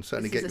 You can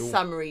certainly this get is a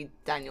summary,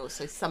 Daniel.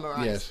 So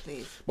summarise,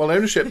 please. Well,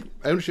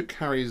 ownership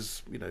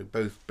carries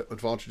both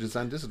advantages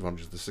and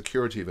disadvantages. The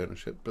security of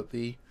ownership, but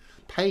the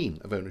pain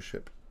of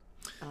ownership.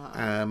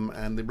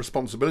 And the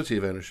responsibility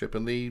of ownership,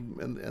 and the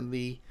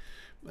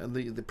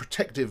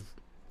protective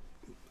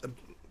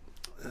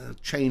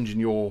change in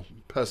your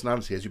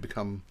personality as you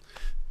become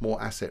more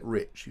asset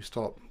rich. You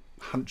start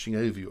hunching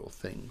over your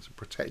things and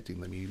protecting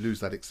them. You lose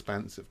that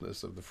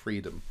expansiveness of the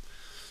freedom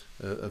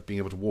of being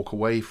able to walk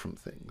away from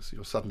things.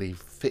 You're suddenly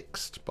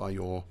fixed by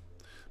your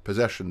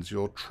possessions.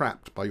 You're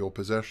trapped by your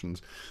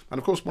possessions. And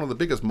of course, one of the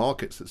biggest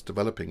markets that's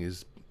developing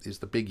is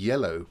the big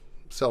yellow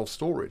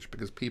self-storage,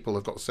 because people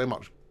have got so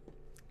much,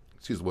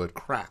 excuse the word,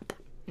 crap,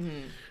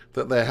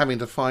 that they're having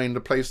to find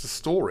a place to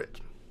store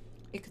it.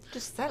 You could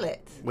just sell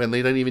it. When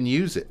they don't even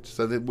use it.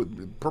 So they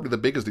would probably the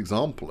biggest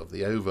example of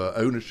the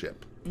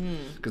over-ownership.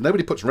 Because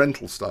nobody puts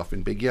rental stuff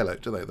in Big Yellow,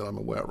 do they, that I'm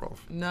aware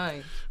of?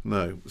 No.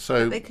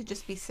 So they could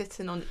just be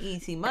sitting on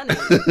easy money.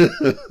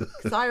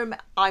 Because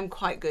I'm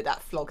quite good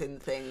at flogging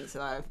things.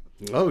 And I've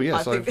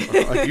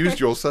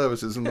used your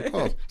services in the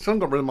past. Still haven't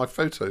got rid of my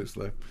photos,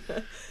 though.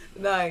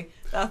 No,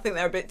 I think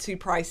they're a bit too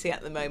pricey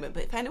at the moment.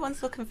 But if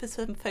anyone's looking for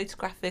some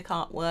photographic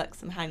artwork,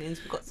 some hangings,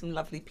 we've got some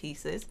lovely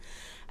pieces.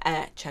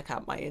 Check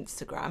out my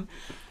Instagram.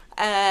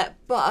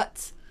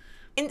 But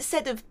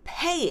instead of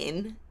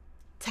paying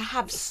to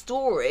have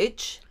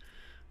storage,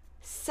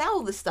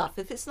 sell the stuff.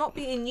 If it's not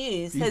being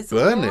used, there's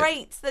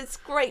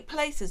great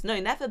places. No,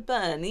 never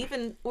burn,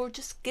 or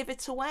just give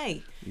it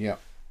away. Yeah.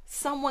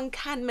 Someone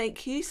can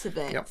make use of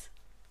it.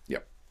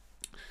 Yep.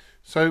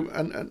 So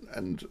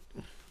and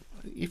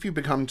if you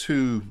become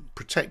too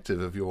protective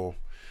of your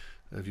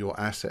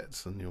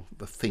assets and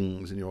the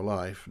things in your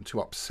life, and too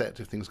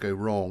upset if things go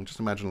wrong, just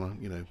imagine,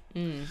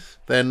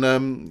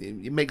 then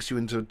it makes you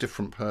into a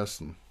different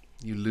person.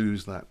 You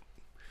lose that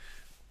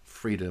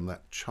freedom,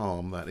 that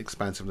charm, that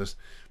expansiveness.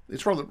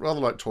 It's rather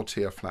like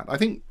tortilla flat. I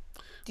think.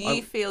 Do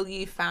you feel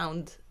you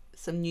found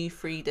some new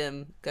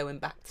freedom going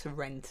back to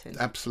renting.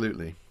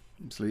 Absolutely.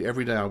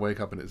 Every day I wake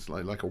up and it's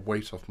like a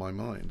weight off my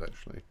mind,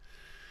 actually.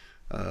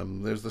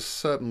 There's this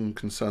certain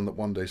concern that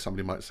one day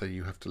somebody might say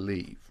you have to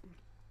leave.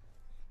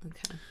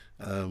 Okay.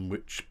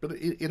 But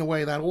in a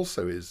way that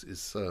also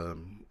is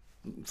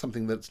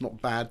something that's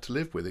not bad to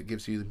live with. It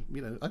gives you,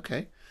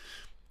 okay,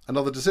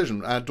 another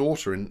decision. Our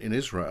daughter in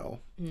Israel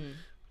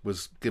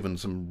was given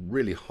some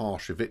really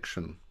harsh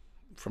eviction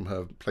from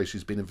her place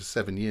she's been in for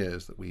 7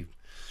 years, that we've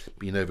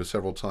been over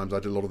several times. I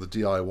did a lot of the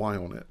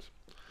DIY on it,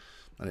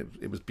 and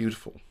it was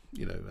beautiful,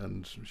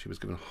 and she was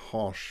given a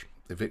harsh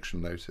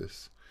eviction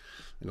notice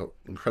and got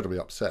incredibly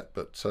upset.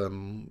 But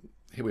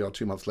here we are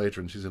 2 months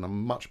later, and she's in a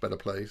much better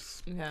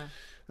place. Yeah.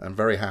 And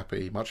very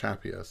happy, much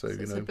happier. So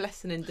it's a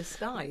blessing in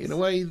disguise. In a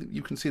way,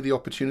 you can see the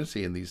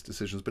opportunity in these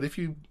decisions. But if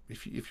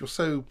you're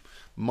so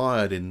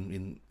mired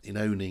in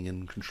owning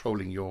and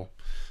controlling your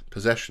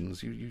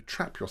possessions, you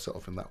trap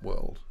yourself in that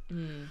world.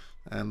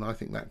 And I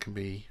think that can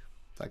be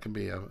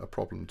a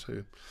problem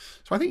too.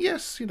 So I think,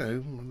 yes,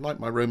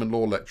 like my Roman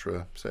law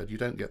lecturer said, you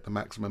don't get the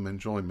maximum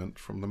enjoyment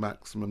from the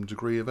maximum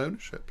degree of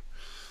ownership.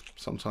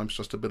 Sometimes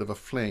just a bit of a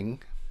fling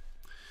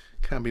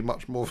can be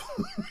much more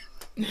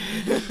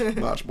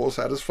much more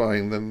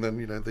satisfying than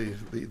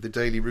the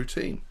daily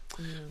routine.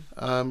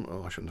 I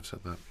shouldn't have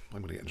said that.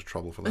 I'm going to get into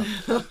trouble for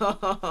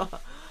that.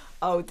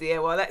 Oh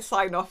dear. Well, let's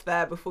sign off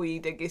there before you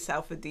dig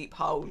yourself a deep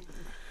hole.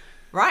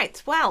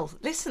 Right. Well,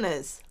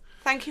 listeners,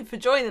 thank you for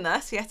joining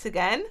us yet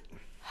again.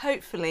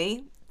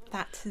 Hopefully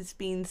that has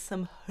been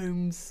some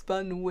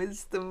homespun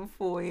wisdom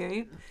for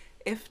you.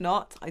 If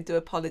not, I do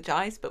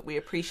apologise, but we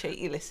appreciate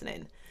you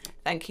listening.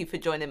 Thank you for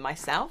joining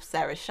myself,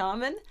 Sarah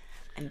Sharman,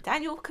 and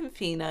Daniel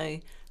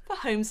Confino for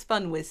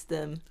Homespun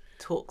Wisdom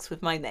Talks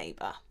with My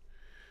Neighbour.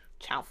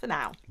 Ciao for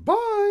now.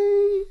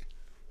 Bye.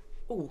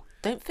 Oh,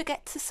 don't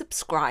forget to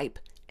subscribe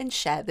and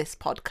share this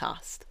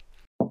podcast.